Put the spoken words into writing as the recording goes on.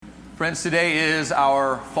Friends, today is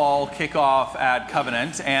our fall kickoff at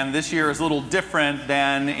Covenant, and this year is a little different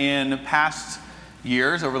than in past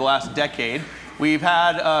years over the last decade. We've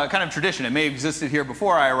had a kind of tradition. It may have existed here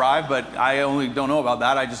before I arrived, but I only don't know about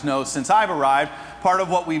that. I just know since I've arrived, part of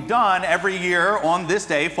what we've done every year on this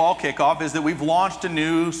day, fall kickoff, is that we've launched a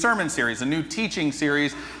new sermon series, a new teaching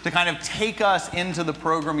series to kind of take us into the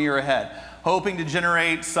program year ahead, hoping to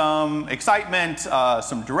generate some excitement,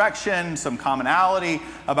 some direction, some commonality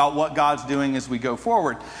about what God's doing as we go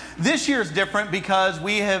forward. This year's different because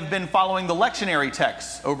we have been following the lectionary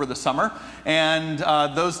texts over the summer, and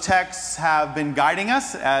those texts have been guiding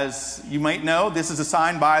us. As you might know, this is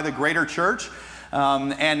assigned by the Greater Church,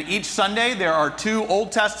 and each Sunday there are 2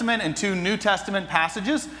 Old Testament and 2 New Testament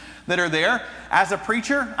passages that are there. As a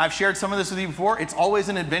preacher, I've shared some of this with you before, it's always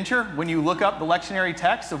an adventure when you look up the lectionary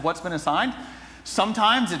text of what's been assigned.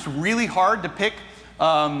 Sometimes it's really hard to pick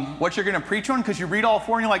what you're going to preach on because you read all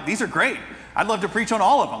 4 and you're like, these are great. I'd love to preach on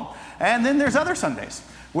all of them. And then there's other Sundays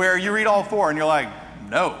where you read all 4 and you're like,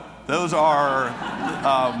 no, those are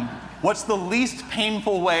what's the least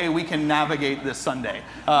painful way we can navigate this Sunday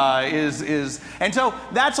and so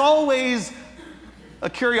that's always a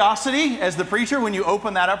curiosity as the preacher when you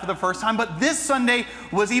open that up for the first time. But this Sunday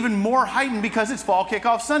was even more heightened because it's Fall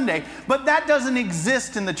Kickoff Sunday. But that doesn't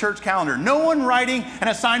exist in the church calendar. No one writing and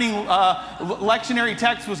assigning lectionary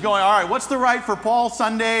text was going, all right, what's the right for Fall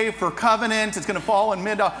Sunday, for Covenant? It's going to fall in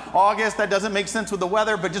mid-August. That doesn't make sense with the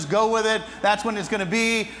weather, but just go with it. That's when it's going to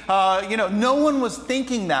be. No one was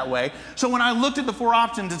thinking that way. So when I looked at the 4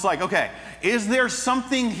 options, it's like, okay, is there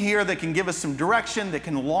something here that can give us some direction, that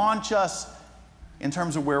can launch us in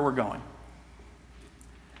terms of where we're going?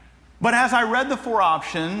 But as I read the 4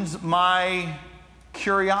 options, my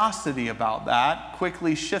curiosity about that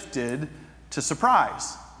quickly shifted to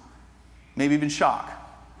surprise, maybe even shock.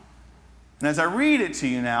 And as I read it to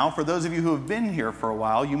you now, for those of you who have been here for a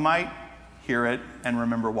while, you might hear it and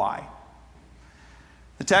remember why.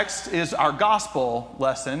 The text is our gospel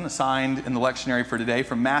lesson assigned in the lectionary for today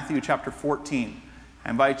from Matthew chapter 14. I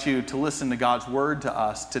invite you to listen to God's word to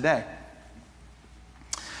us today.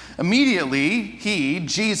 Immediately, he,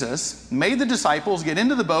 Jesus, made the disciples get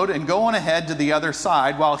into the boat and go on ahead to the other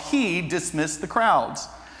side while he dismissed the crowds.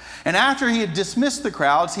 And after he had dismissed the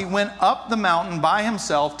crowds, he went up the mountain by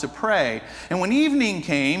himself to pray. And when evening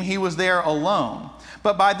came, he was there alone.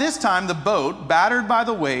 But by this time, the boat, battered by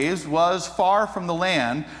the waves, was far from the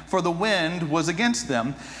land, for the wind was against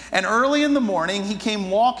them. And early in the morning, he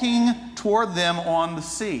came walking toward them on the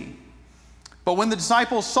sea. But when the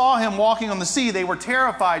disciples saw him walking on the sea, they were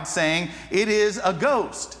terrified, saying, "It is a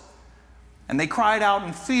ghost." And they cried out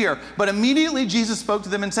in fear. But immediately Jesus spoke to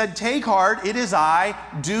them and said, "Take heart, it is I.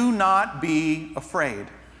 Do not be afraid."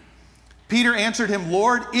 Peter answered him,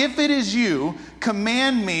 "Lord, if it is you,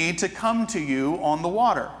 command me to come to you on the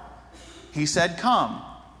water." He said, "Come."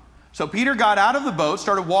 So Peter got out of the boat,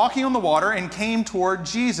 started walking on the water, and came toward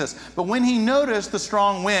Jesus. But when he noticed the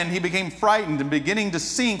strong wind, he became frightened, and beginning to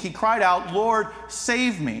sink, he cried out, "Lord,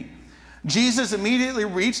 save me." Jesus immediately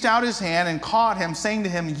reached out his hand and caught him, saying to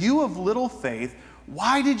him, "You of little faith,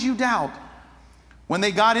 why did you doubt?" When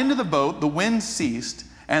they got into the boat, the wind ceased,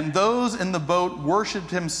 and those in the boat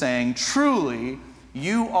worshipped him, saying, "Truly,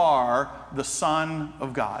 you are the Son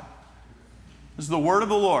of God." This is the word of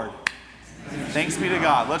the Lord. Thanks be to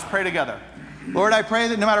God. Let's pray together. Lord, I pray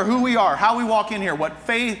that no matter who we are, how we walk in here, what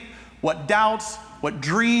faith, what doubts, what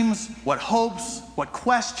dreams, what hopes, what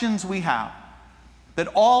questions we have, that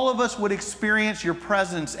all of us would experience your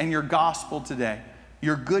presence and your gospel today,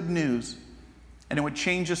 your good news, and it would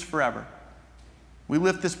change us forever. We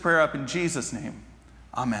lift this prayer up in Jesus' name.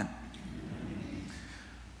 Amen.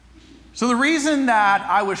 So the reason that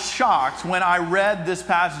I was shocked when I read this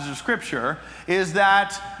passage of Scripture is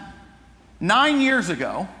that 9 years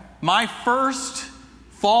ago, my first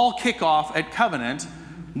fall kickoff at Covenant,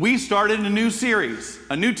 we started a new series,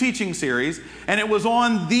 a new teaching series, and it was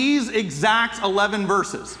on these exact 11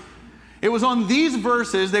 verses. It was on these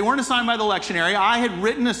verses. They weren't assigned by the lectionary. I had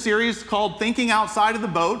written a series called Thinking Outside of the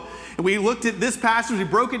Boat. We looked at this passage. We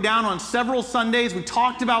broke it down on several Sundays. We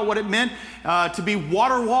talked about what it meant to be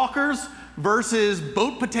water walkers versus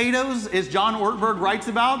boat potatoes, as John Ortberg writes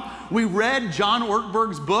about. We read John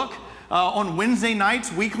Ortberg's book on Wednesday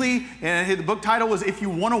nights weekly, and the book title was "If You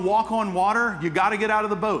Want to Walk on Water, You Got to Get Out of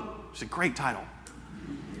the Boat." It's a great title.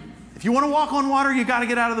 If you want to walk on water, you got to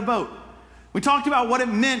get out of the boat. We talked about what it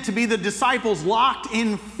meant to be the disciples locked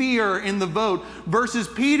in fear in the boat versus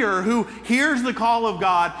Peter, who hears the call of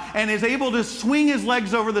God and is able to swing his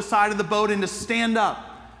legs over the side of the boat and to stand up.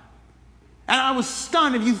 And I was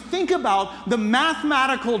stunned. If you think about the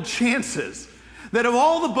mathematical chances That of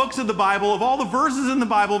all the books of the Bible, of all the verses in the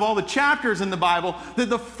Bible, of all the chapters in the Bible, that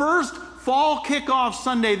the first fall kickoff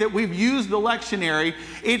Sunday that we've used the lectionary,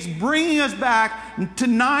 it's bringing us back to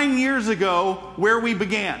 9 years ago where we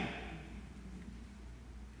began.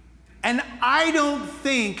 And I don't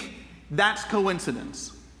think that's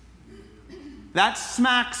coincidence. That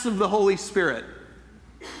smacks of the Holy Spirit.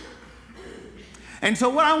 And so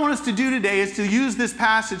what I want us to do today is to use this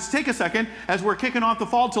passage, take a second as we're kicking off the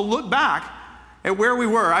fall, to look back at where we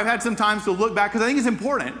were. I've had some times to look back because I think it's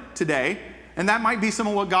important today. And that might be some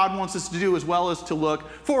of what God wants us to do, as well as to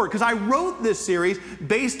look forward. Because I wrote this series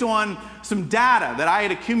based on some data that I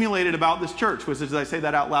had accumulated about this church, which, as I say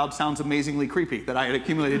that out loud, sounds amazingly creepy, that I had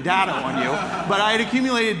accumulated data on you. But I had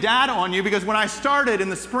accumulated data on you because when I started in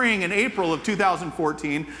the spring, in April of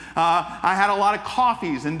 2014, I had a lot of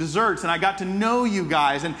coffees and desserts, and I got to know you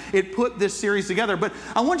guys, and it put this series together. But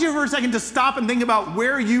I want you for a second to stop and think about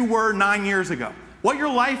where you were 9 years ago. What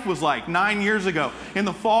your life was like 9 years ago in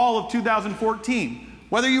the fall of 2014,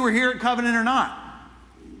 whether you were here at Covenant or not.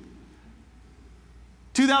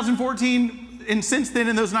 2014, and since then,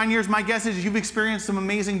 in those 9 years, my guess is you've experienced some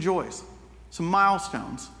amazing joys, some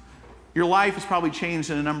milestones. Your life has probably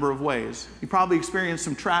changed in a number of ways. You probably experienced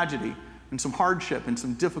some tragedy and some hardship and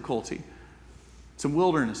some difficulty, some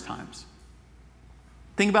wilderness times.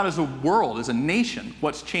 Think about as a world, as a nation,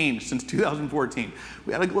 what's changed since 2014.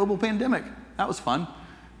 We had a global pandemic. That was fun,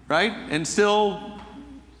 right? And still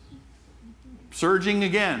surging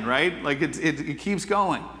again, right? Like it keeps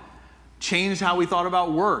going. Changed how we thought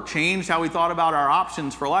about work. Changed how we thought about our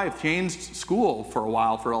options for life. Changed school for a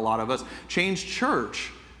while for a lot of us. Changed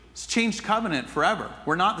church. It's changed Covenant forever.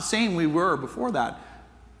 We're not the same we were before that.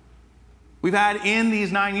 We've had in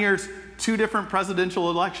these 9 years 2 different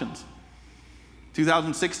presidential elections.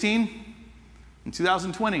 2016 and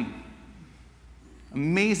 2020.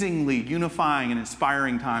 Amazingly unifying and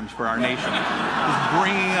inspiring times for our nation. Just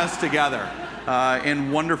bringing us together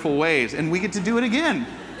in wonderful ways. And we get to do it again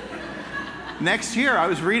next year. I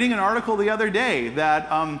was reading an article the other day that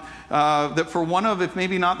that for one of, if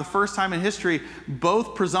maybe not the first time in history,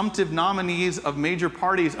 both presumptive nominees of major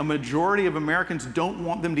parties, a majority of Americans don't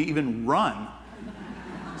want them to even run.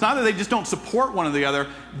 It's not that they just don't support one or the other,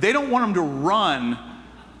 they don't want them to run.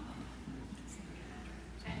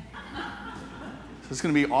 So it's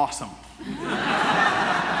going to be awesome. It's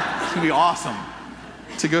going to be awesome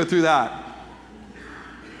to go through that.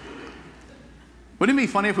 Wouldn't it be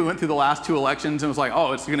funny if we went through the last 2 elections and it was like,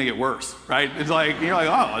 oh, it's going to get worse, right? It's like, you're like,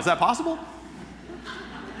 oh, is that possible?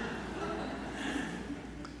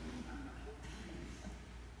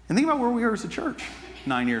 And think about where we were as a church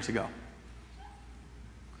 9 years ago.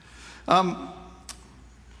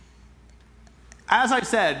 As I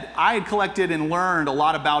said, I had collected and learned a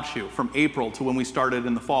lot about you from April to when we started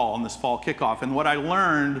in the fall, on this fall kickoff. And what I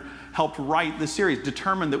learned helped write this series,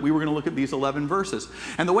 determined that we were going to look at these 11 verses.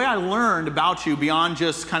 And the way I learned about you, beyond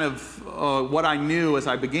just kind of what I knew as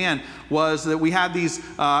I began, was that we had these,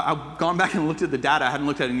 I've gone back and looked at the data, I hadn't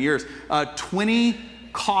looked at it in years, 20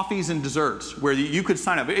 coffees and desserts where you could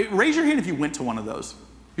sign up. Raise your hand if you went to one of those,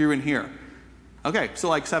 if you're in here. Okay, so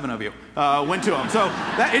like 7 of you went to them. So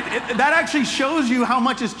that actually shows you how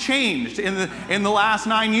much has changed in the last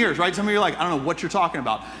 9 years, right? Some of you are like, I don't know what you're talking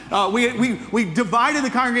about. We divided the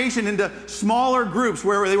congregation into smaller groups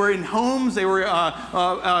where they were in homes, they were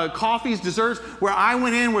coffees, desserts, where I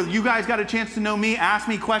went in, where you guys got a chance to know me, ask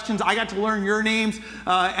me questions, I got to learn your names.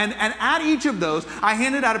 And at each of those, I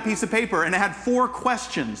handed out a piece of paper, and it had 4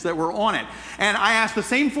 questions that were on it. And I asked the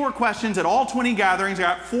same 4 questions at all 20 gatherings. I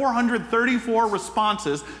got 434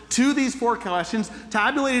 responses to these 4 questions,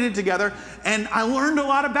 tabulated it together, and I learned a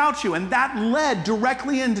lot about you. And that led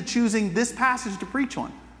directly into choosing this passage to preach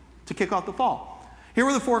on, to kick off the fall. Here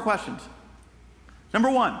were the 4 questions. Number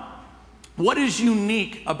 1, what is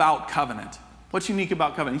unique about Covenant? What's unique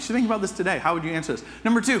about Covenant? You should think about this today. How would you answer this?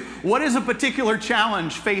 Number 2, what is a particular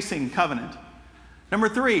challenge facing Covenant? Number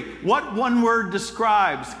 3, what one word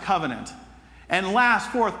describes Covenant? And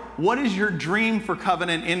last, 4th, what is your dream for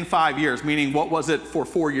Covenant in 5 years? Meaning, what was it for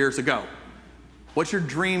 4 years ago? What's your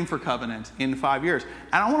dream for Covenant in 5 years?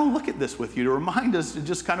 And I want to look at this with you to remind us of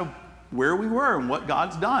just kind of where we were and what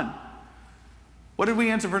God's done. What did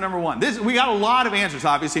we answer for number 1? We got a lot of answers,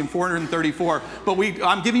 obviously, in 434, but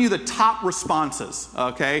I'm giving you the top responses,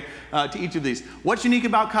 okay, to each of these. What's unique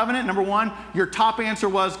about Covenant? Number 1, your top answer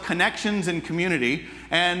was connections and community,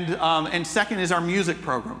 and second is our music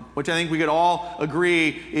program, which I think we could all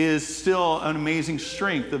agree is still an amazing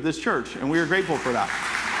strength of this church, and we are grateful for that.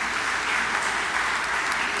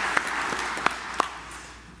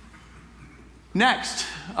 Next,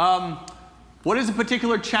 What is a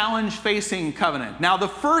particular challenge facing covenant? Now, the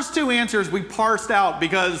first two answers we parsed out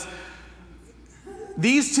because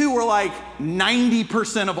these two were like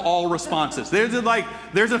 90% of all responses. There's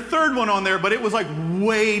a third one on there, but it was like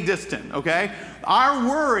way distant, okay? Our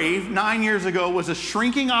worry 9 years ago was a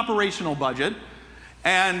shrinking operational budget,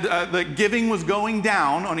 and the giving was going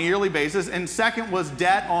down on a yearly basis, and second was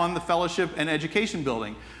debt on the fellowship and education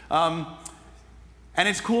building. And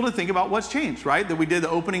it's cool to think about what's changed, right? That we did the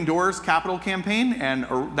Opening Doors capital campaign, and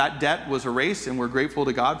that debt was erased, and we're grateful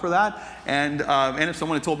to God for that. And if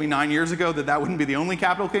someone had told me 9 years ago that wouldn't be the only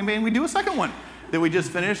capital campaign, we'd do a second one that we just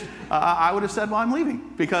finished, I would have said, well, I'm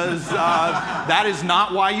leaving, because that is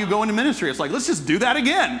not why you go into ministry. It's like, let's just do that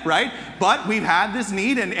again, right? But we've had this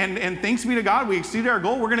need, and thanks be to God, we exceeded our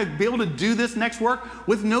goal. We're going to be able to do this next work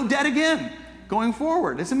with no debt again going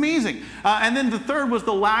forward. It's amazing. And then the third was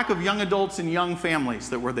the lack of young adults and young families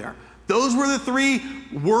that were there. Those were the three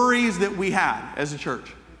worries that we had as a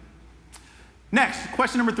church. Next,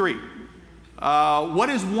 question number 3. What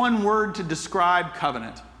is one word to describe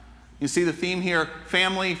covenant? You see the theme here: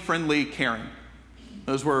 family, friendly, caring.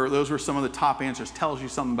 Those were some of the top answers. Tells you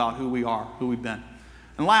something about who we are, who we've been.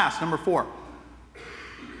 And last, number 4.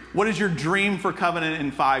 What is your dream for covenant in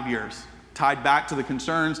 5 years? Tied back to the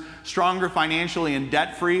concerns: stronger financially and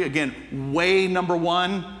debt-free. Again, way number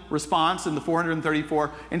 1 response in the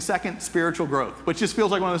 434. And second, spiritual growth, which just feels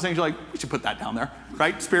like one of those things you're like, we should put that down there,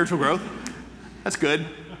 right? Spiritual growth. That's good.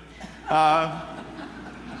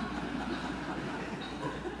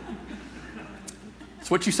 It's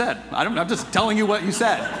what you said. I'm just telling you what you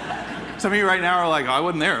said. Some of you right now are like, oh, I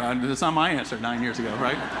wasn't there. That's not my answer 9 years ago,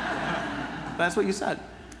 right? That's what you said.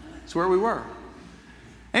 It's where we were.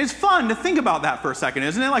 And it's fun to think about that for a second,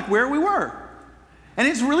 isn't it? Like where we were. And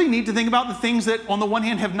it's really neat to think about the things that, on the one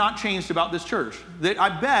hand, have not changed about this church. That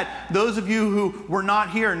I bet those of you who were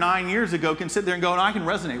not here 9 years ago can sit there and go, and I can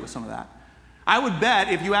resonate with some of that. I would bet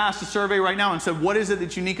if you asked a survey right now and said, what is it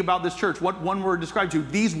that's unique about this church? What one word describes you?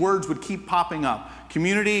 These words would keep popping up.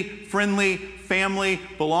 Community, friendly, family,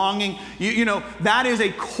 belonging. You know, that is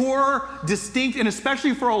a core, distinct, and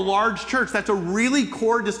especially for a large church, that's a really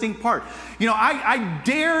core, distinct part. You know, I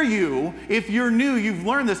dare you, if you're new, you've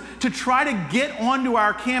learned this, to try to get onto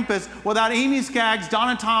our campus without Amy Skaggs,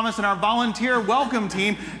 Donna Thomas, and our volunteer welcome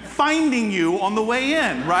team finding you on the way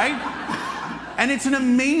in, right? And it's an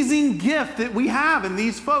amazing gift that we have in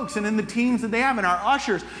these folks and in the teams that they have and our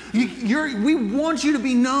ushers. We want you to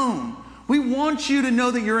be known. We want you to know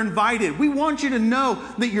that you're invited. We want you to know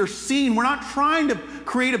that you're seen. We're not trying to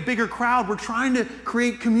create a bigger crowd. We're trying to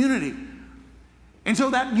create community. And so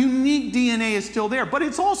that unique DNA is still there. But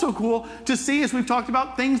it's also cool to see, as we've talked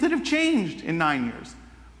about, things that have changed in 9 years.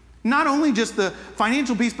 Not only just the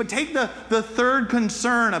financial piece, but take the third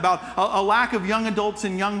concern about a lack of young adults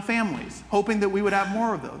and young families, hoping that we would have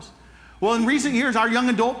more of those. Well, in recent years, our young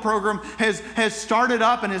adult program has started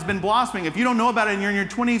up and has been blossoming. If you don't know about it and you're in your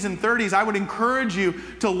 20s and 30s, I would encourage you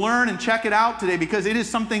to learn and check it out today, because it is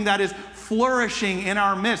something that is flourishing in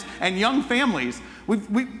our midst. And young families,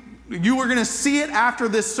 you are going to see it after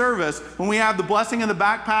this service when we have the blessing of the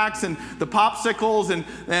backpacks and the popsicles and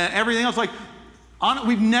everything else.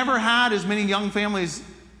 We've never had as many young families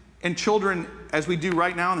and children as we do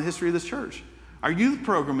right now in the history of this church. Our youth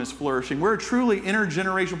program is flourishing. We're a truly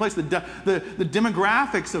intergenerational place. The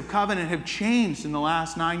demographics of Covenant have changed in the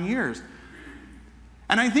last 9 years.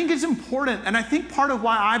 And I think it's important, and I think part of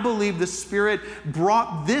why I believe the Spirit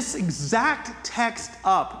brought this exact text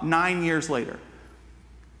up 9 years later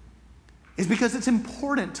is because it's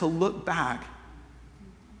important to look back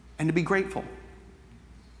and to be grateful.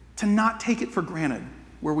 To not take it for granted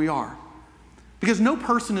where we are. Because no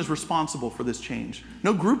person is responsible for this change.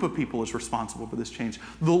 No group of people is responsible for this change.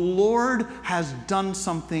 The Lord has done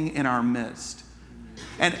something in our midst.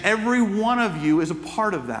 And every one of you is a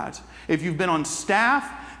part of that. If you've been on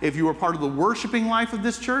staff, if you are part of the worshiping life of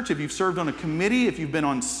this church, if you've served on a committee, if you've been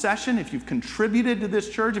on session, if you've contributed to this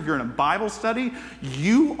church, if you're in a Bible study,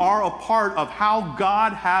 you are a part of how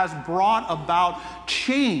God has brought about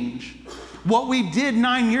change. What we did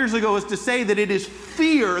 9 years ago is to say that it is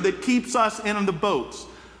fear that keeps us in the boats,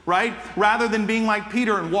 right? Rather than being like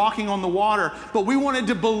Peter and walking on the water. But we wanted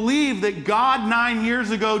to believe that God 9 years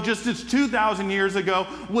ago, just as 2,000 years ago,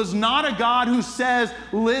 was not a God who says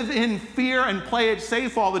live in fear and play it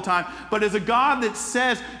safe all the time, but is a God that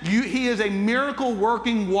says He is a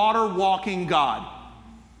miracle-working, water-walking God.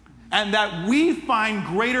 And that we find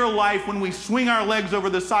greater life when we swing our legs over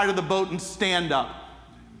the side of the boat and stand up.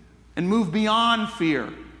 And move beyond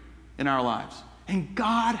fear in our lives. And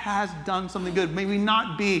God has done something good. May we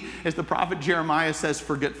not be, as the prophet Jeremiah says,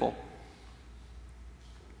 forgetful.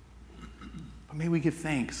 But may we give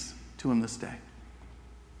thanks to him this day.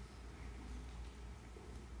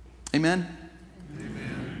 Amen?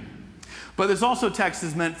 Amen. But this also text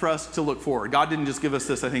is meant for us to look forward. God didn't just give us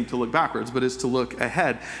this, I think, to look backwards, but it's to look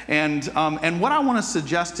ahead. And what I want to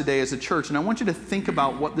suggest today as a church, and I want you to think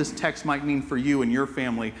about what this text might mean for you and your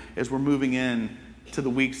family as we're moving in to the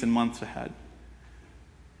weeks and months ahead,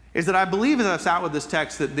 is that I believe as I've sat with this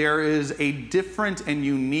text that there is a different and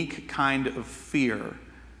unique kind of fear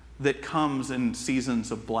that comes in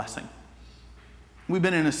seasons of blessing. We've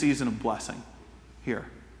been in a season of blessing here.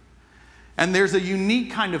 And there's a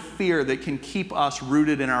unique kind of fear that can keep us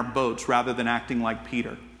rooted in our boats rather than acting like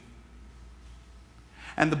Peter.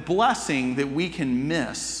 And the blessing that we can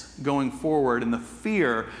miss going forward and the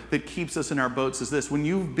fear that keeps us in our boats is this. When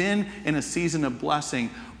you've been in a season of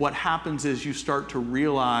blessing, what happens is you start to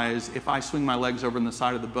realize, if I swing my legs over on the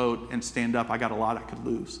side of the boat and stand up, I got a lot I could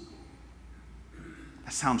lose.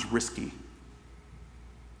 That sounds risky.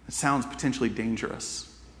 It sounds potentially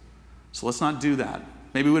dangerous. So let's not do that.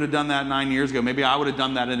 Maybe we would have done that 9 years ago. Maybe I would have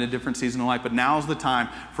done that in a different season of life. But now's the time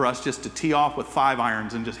for us just to tee off with 5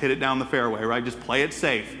 irons and just hit it down the fairway, right? Just play it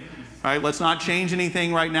safe, right? Let's not change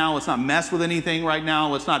anything right now. Let's not mess with anything right now.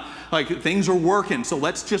 Let's not, things are working. So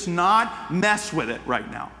let's just not mess with it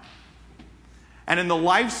right now. And in the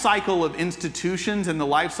life cycle of institutions and the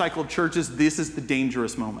life cycle of churches, this is the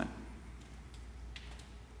dangerous moment.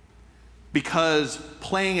 Because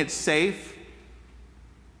playing it safe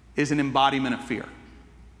is an embodiment of fear.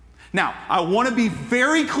 Now, I want to be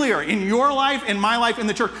very clear in your life, in my life, in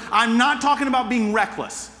the church. I'm not talking about being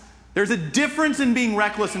reckless. There's a difference in being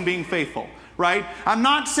reckless and being faithful, right? I'm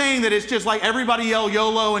not saying that it's just like everybody yell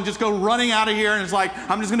YOLO and just go running out of here and it's like,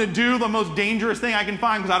 I'm just going to do the most dangerous thing I can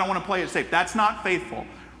find because I don't want to play it safe. That's not faithful.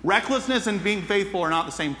 Recklessness and being faithful are not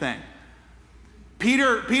the same thing.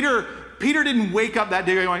 Peter didn't wake up that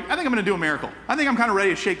day going, I think I'm going to do a miracle. I think I'm kind of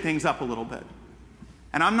ready to shake things up a little bit.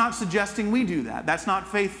 And I'm not suggesting we do that. That's not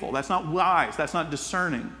faithful. That's not wise. That's not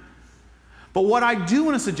discerning. But what I do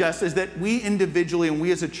want to suggest is that we individually and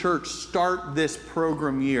we as a church start this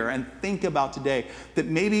program year and think about today that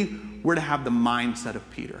maybe we're to have the mindset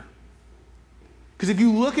of Peter. Because if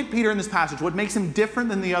you look at Peter in this passage, what makes him different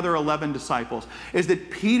than the other 11 disciples is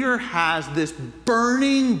that Peter has this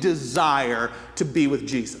burning desire to be with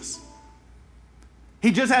Jesus.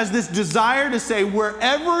 He just has this desire to say,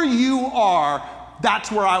 wherever you are,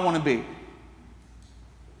 that's where I want to be.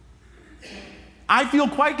 I feel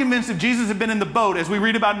quite convinced if Jesus had been in the boat, as we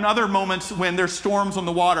read about in other moments when there's storms on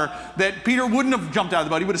the water, that Peter wouldn't have jumped out of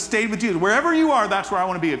the boat. He would have stayed with Jesus. Wherever you are, that's where I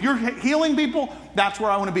want to be. If you're healing people, that's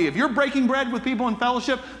where I want to be. If you're breaking bread with people in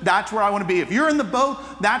fellowship, that's where I want to be. If you're in the boat,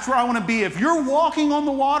 that's where I want to be. If you're walking on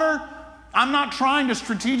the water, I'm not trying to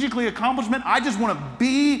strategically accomplish it. I just want to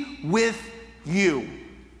be with you.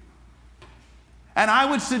 And I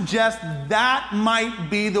would suggest that might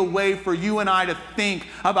be the way for you and I to think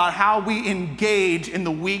about how we engage in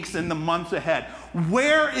the weeks and the months ahead.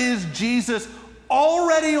 Where is Jesus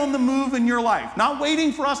already on the move in your life? Not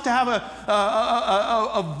waiting for us to have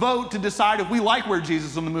a vote to decide if we like where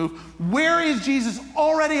Jesus is on the move. Where is Jesus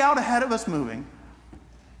already out ahead of us moving?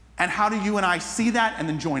 And how do you and I see that and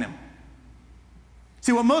then join him?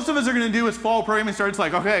 See, what most of us are going to do is fall programming starts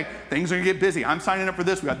like, okay, things are going to get busy. I'm signing up for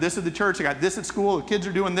this. We got this at the church. I got this at school. The kids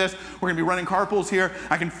are doing this. We're going to be running carpools here.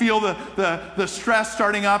 I can feel the stress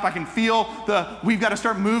starting up. I can feel we've got to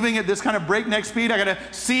start moving at this kind of breakneck speed. I got to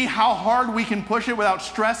see how hard we can push it without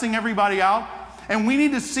stressing everybody out. And we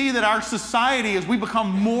need to see that our society, as we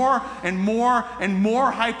become more and more and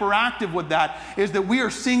more hyperactive with that, is that we are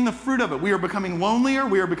seeing the fruit of it. We are becoming lonelier.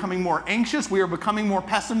 We are becoming more anxious. We are becoming more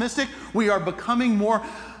pessimistic. We are becoming more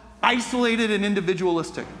isolated and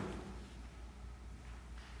individualistic.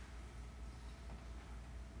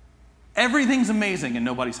 Everything's amazing and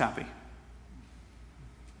nobody's happy.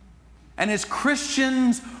 And as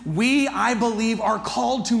Christians, we, I believe, are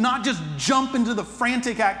called to not just jump into the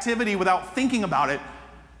frantic activity without thinking about it,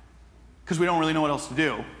 because we don't really know what else to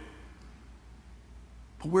do.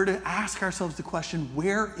 But we're to ask ourselves the question,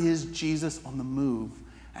 where is Jesus on the move,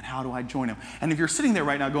 and how do I join him? And if you're sitting there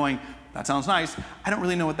right now going, that sounds nice, I don't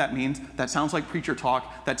really know what that means. That sounds like preacher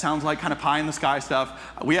talk. That sounds like kind of pie in the sky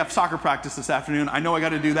stuff. We have soccer practice this afternoon. I know I got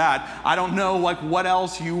to do that. I don't know what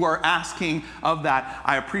else you are asking of that.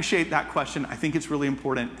 I appreciate that question. I think it's really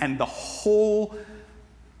important. And the whole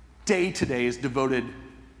day today is devoted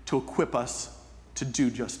to equip us to do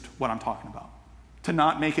just what I'm talking about. To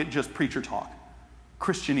not make it just preacher talk,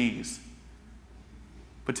 Christianese,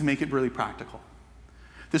 but to make it really practical.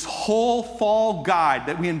 This whole fall guide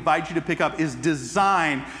that we invite you to pick up is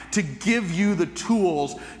designed to give you the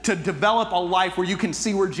tools to develop a life where you can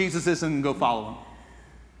see where Jesus is and go follow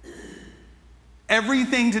him.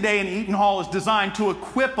 Everything today in Eaton Hall is designed to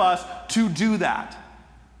equip us to do that.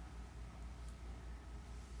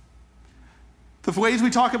 The ways we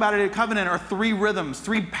talk about it at Covenant are 3 rhythms,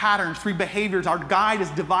 3 patterns, 3 behaviors. Our guide is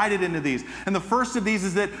divided into these. And the first of these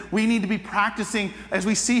is that we need to be practicing, as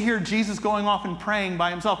we see here Jesus going off and praying by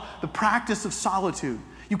himself, the practice of solitude.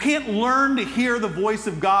 You can't learn to hear the voice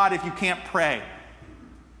of God if you can't pray.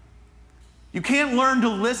 You can't learn to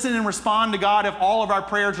listen and respond to God if all of our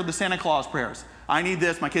prayers are the Santa Claus prayers. I need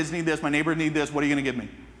this, my kids need this, my neighbor need this, what are you going to give me?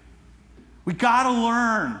 We got to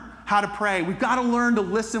learn how to pray. We've got to learn to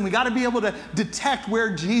listen. We've got to be able to detect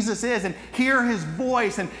where Jesus is and hear his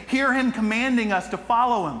voice and hear him commanding us to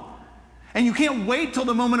follow him. And you can't wait till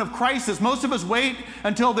the moment of crisis. Most of us wait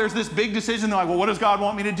until there's this big decision. They're like, well, what does God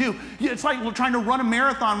want me to do? It's like trying to run a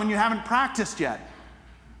marathon when you haven't practiced yet.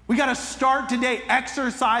 We got to start today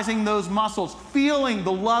exercising those muscles, feeling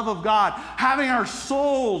the love of God, having our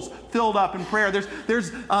souls filled up in prayer.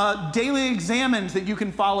 There's daily examines that you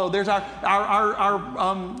can follow. There's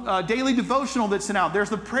our daily devotional that's sent out. There's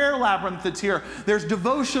the prayer labyrinth that's here. There's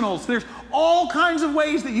devotionals. There's all kinds of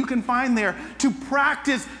ways that you can find there to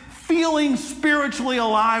practice feeling spiritually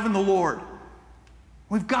alive in the Lord.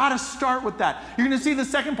 We've got to start with that. You're going to see the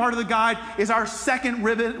second part of the guide is our second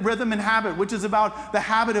rhythm and habit, which is about the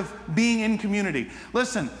habit of being in community.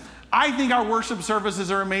 Listen, I think our worship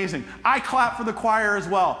services are amazing. I clap for the choir as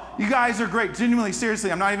well. You guys are great. Genuinely,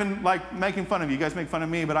 seriously, I'm not even like making fun of you. You guys make fun of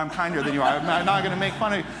me, but I'm kinder than you are. I'm not going to make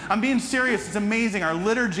fun of you. I'm being serious. It's amazing. Our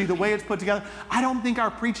liturgy, the way it's put together. I don't think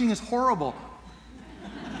our preaching is horrible.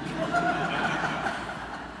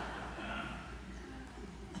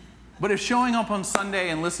 But if showing up on Sunday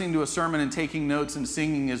and listening to a sermon and taking notes and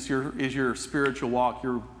singing is your spiritual walk,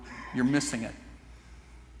 you're missing it.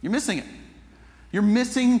 You're missing it. You're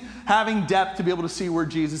missing having depth to be able to see where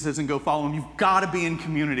Jesus is and go follow him. You've got to be in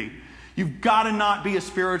community. You've got to not be a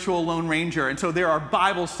spiritual lone ranger. And so there are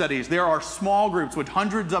Bible studies. There are small groups, which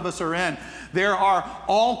hundreds of us are in. There are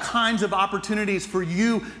all kinds of opportunities for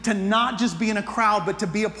you to not just be in a crowd, but to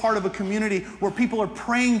be a part of a community where people are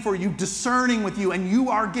praying for you, discerning with you, and you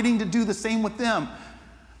are getting to do the same with them.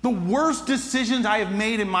 The worst decisions I have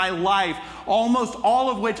made in my life, almost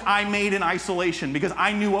all of which I made in isolation because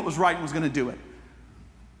I knew what was right and was going to do it.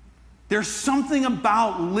 There's something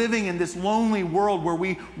about living in this lonely world where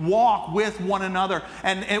we walk with one another,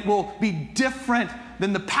 and it will be different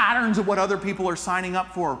than the patterns of what other people are signing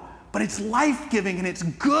up for. But it's life-giving and it's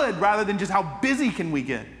good rather than just how busy can we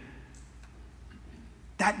get.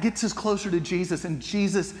 That gets us closer to Jesus, and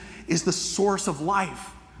Jesus is the source of life.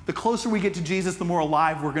 The closer we get to Jesus, the more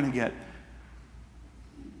alive we're going to get.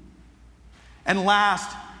 And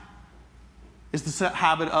last is the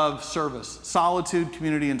habit of service. Solitude,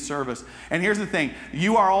 community, and service. And here's the thing.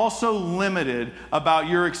 You are also limited about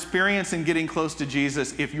your experience in getting close to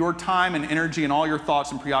Jesus if your time and energy and all your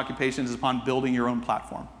thoughts and preoccupations is upon building your own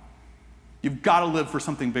platform. You've got to live for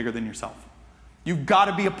something bigger than yourself. You've got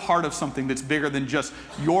to be a part of something that's bigger than just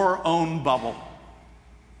your own bubble.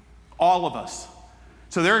 All of us.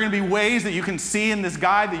 So there are going to be ways that you can see in this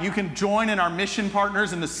guide that you can join in our mission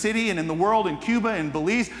partners in the city and in the world, in Cuba and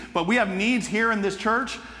Belize. But we have needs here in this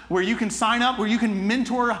church where you can sign up, where you can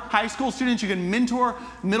mentor high school students, you can mentor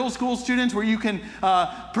middle school students, where you can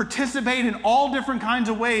participate in all different kinds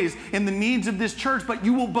of ways in the needs of this church. But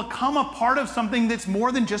you will become a part of something that's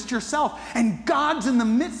more than just yourself. And God's in the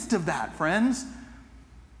midst of that, friends.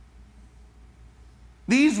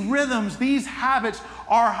 These rhythms, these habits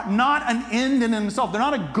are not an end in themselves. They're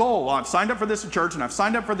not a goal. Well, I've signed up for this at church, and I've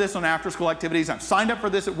signed up for this on after-school activities. I've signed up for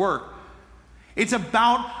this at work. It's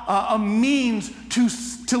about a means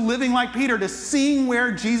to living like Peter, to seeing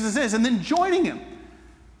where Jesus is and then joining him.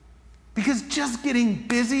 Because just getting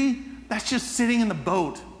busy, that's just sitting in the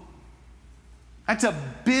boat. That's a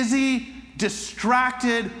busy,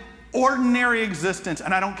 distracted, ordinary existence,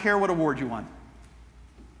 and I don't care what award you won.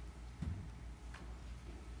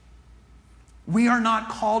 We are not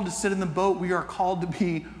called to sit in the boat. We are called to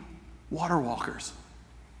be water walkers.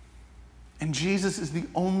 And Jesus is the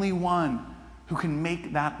only one who can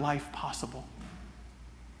make that life possible.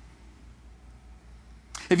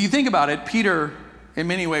 If you think about it, Peter, in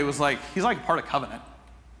many ways, he's like part of covenant.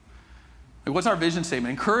 Like, what's our vision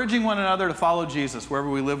statement? Encouraging one another to follow Jesus wherever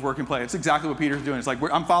we live, work, and play. It's exactly what Peter's doing. It's like,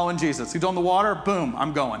 I'm following Jesus. He's on the water, boom,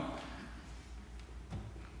 I'm going.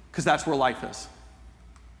 Because that's where life is.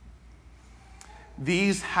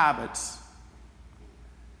 These habits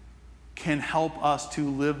can help us to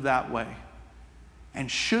live that way And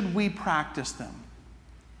should we practice them?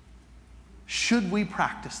 Should we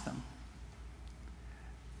practice them?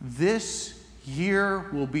 This year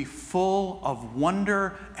will be full of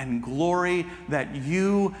wonder and glory that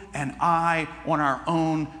you and I on our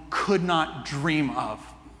own could not dream of.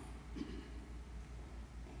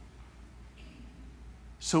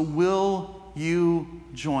 So will you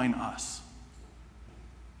join us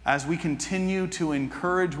as we continue to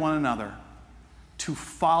encourage one another to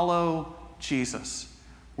follow Jesus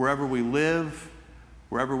wherever we live,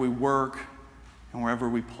 wherever we work, and wherever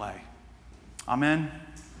we play? Amen?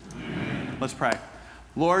 Amen. Let's pray.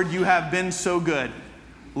 Lord, you have been so good.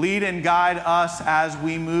 Lead and guide us as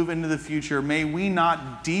we move into the future. May we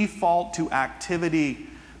not default to activity,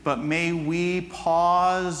 but may we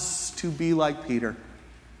pause to be like Peter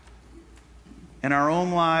in our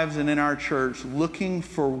own lives and in our church, looking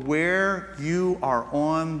for where you are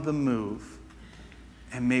on the move.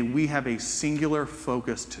 And may we have a singular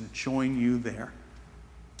focus to join you there.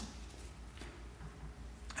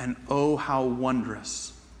 And oh, how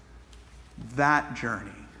wondrous that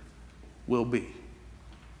journey will be.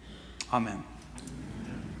 Amen.